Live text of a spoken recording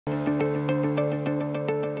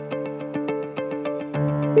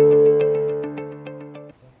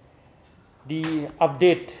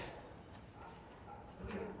update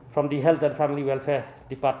from the Health and Family Welfare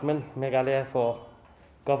Department, Meghalaya, for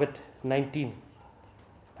COVID-19.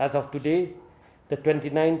 As of today, the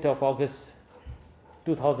 29th of August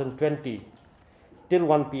 2020, till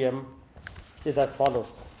 1 p.m. is as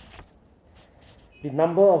follows. The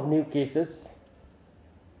number of new cases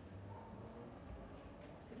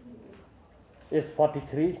is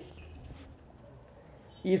 43,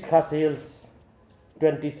 East Khas Hills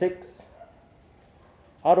 26.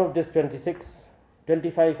 Out of this 26,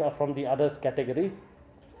 25 are from the others category,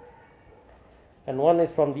 and one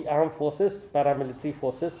is from the armed forces, paramilitary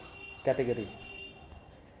forces category.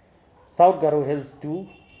 South Garo Hills 2,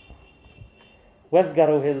 West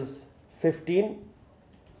Garo Hills 15,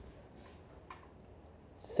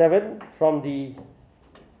 7 from the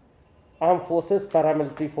armed forces,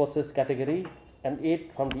 paramilitary forces category, and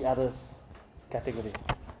 8 from the others category.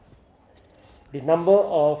 The number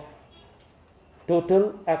of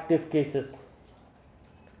total active cases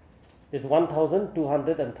is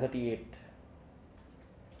 1,238,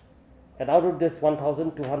 and out of this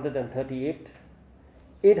 1,238,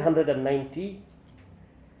 890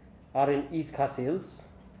 are in East Khas Hills,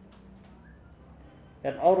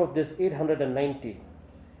 and out of this 890,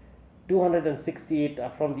 268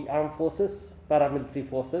 are from the armed forces, paramilitary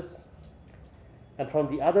forces, and from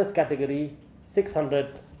the others category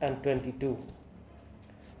 622.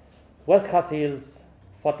 West Khas Hills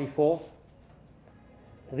 44,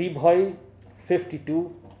 Ribhoi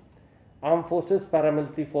 52, armed forces,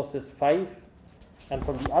 paramilitary forces 5, and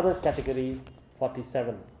from the others category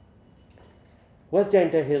 47. West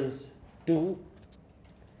Jaintia Hills 2,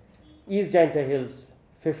 East Jaintia Hills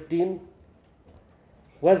 15,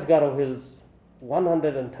 West Garo Hills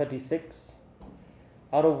 136,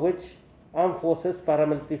 out of which armed forces,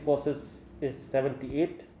 paramilitary forces is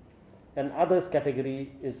 78, and others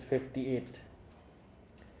category is 58.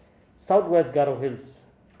 Southwest Garo Hills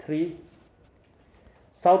 3,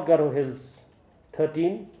 South Garo Hills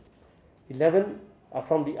 13, 11 are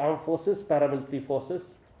from the armed forces, paramilitary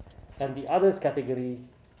forces, and the others category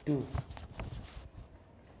 2.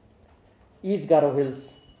 East Garo Hills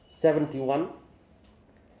 71,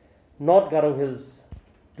 North Garo Hills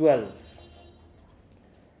 12.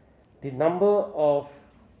 The number of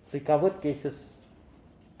recovered cases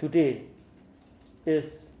today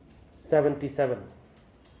is 77.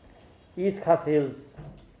 East Khas Hills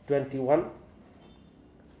 21.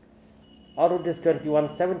 Out of this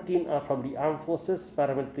 21, 17 are from the armed forces,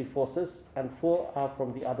 paramilitary forces, and 4 are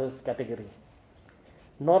from the others category.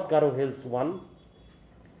 North Garo Hills 1,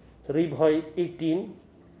 Ribhoi 18,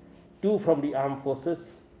 2 from the armed forces,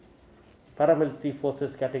 paramilitary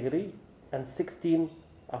forces category, and 16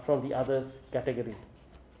 are from the others category.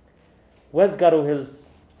 West Garo Hills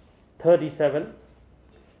 37,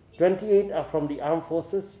 28 are from the armed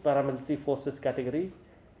forces, paramilitary forces category,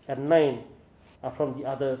 and 9 are from the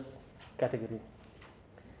others category.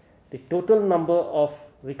 The total number of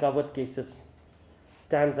recovered cases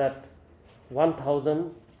stands at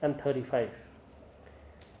 1,035,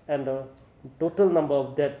 and the total number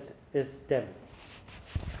of deaths is 10.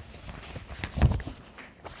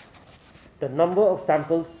 The number of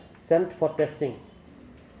samples sent for testing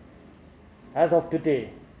as of today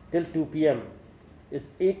till 2 p.m. is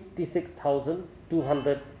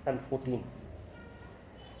 86,214,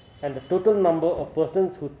 and the total number of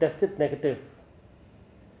persons who tested negative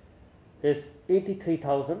is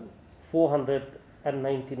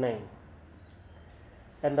 83,499,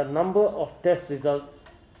 and the number of test results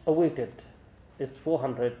awaited is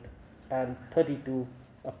 432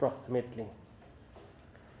 approximately,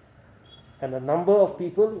 and the number of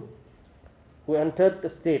people who entered the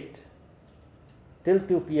state till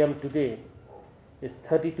 2 p.m. today is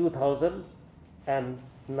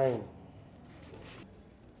 32,009.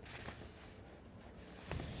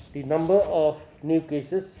 The number of new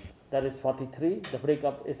cases, that is 43. The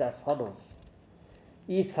breakup is as follows.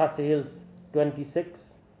 East Khas Hills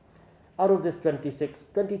 26. Out of this 26,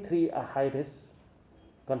 23 are high risk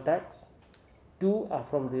contacts, 2 are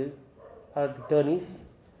from the returnees,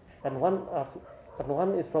 and one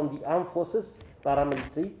is from the armed forces,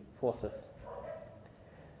 paramilitary forces.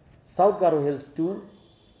 South Garo Hills 2,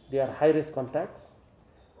 they are high risk contacts.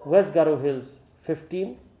 West Garo Hills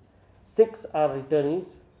 15, 6 are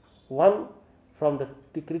returnees, 1 from the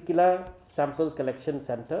Tikrikila Sample Collection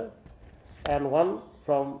Center, and 1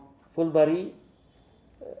 from Fulbari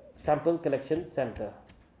Sample Collection Center.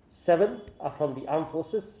 7 are from the armed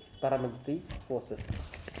forces, paramilitary forces.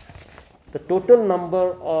 The total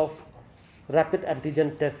number of rapid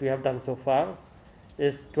antigen tests we have done so far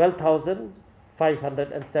is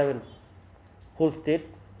 12,507 whole state,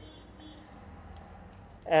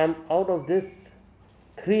 and out of this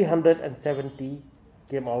 370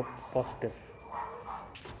 came out positive.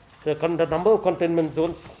 The number of containment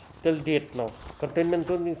zones till date now, containment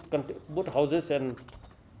zone is both houses, and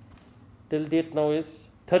till date now is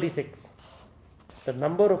 36. The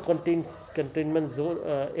number of containment zone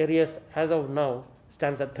areas as of now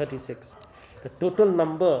stands at 36. The total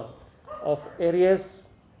number of areas,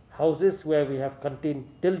 houses where we have contained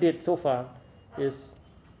till date so far is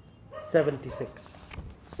 76.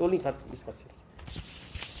 Only is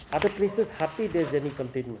other places hardly there is any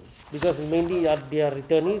containment, because mainly they are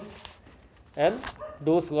returnees and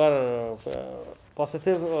those who are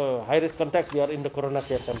positive high risk contacts, we are in the corona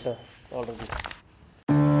care center already.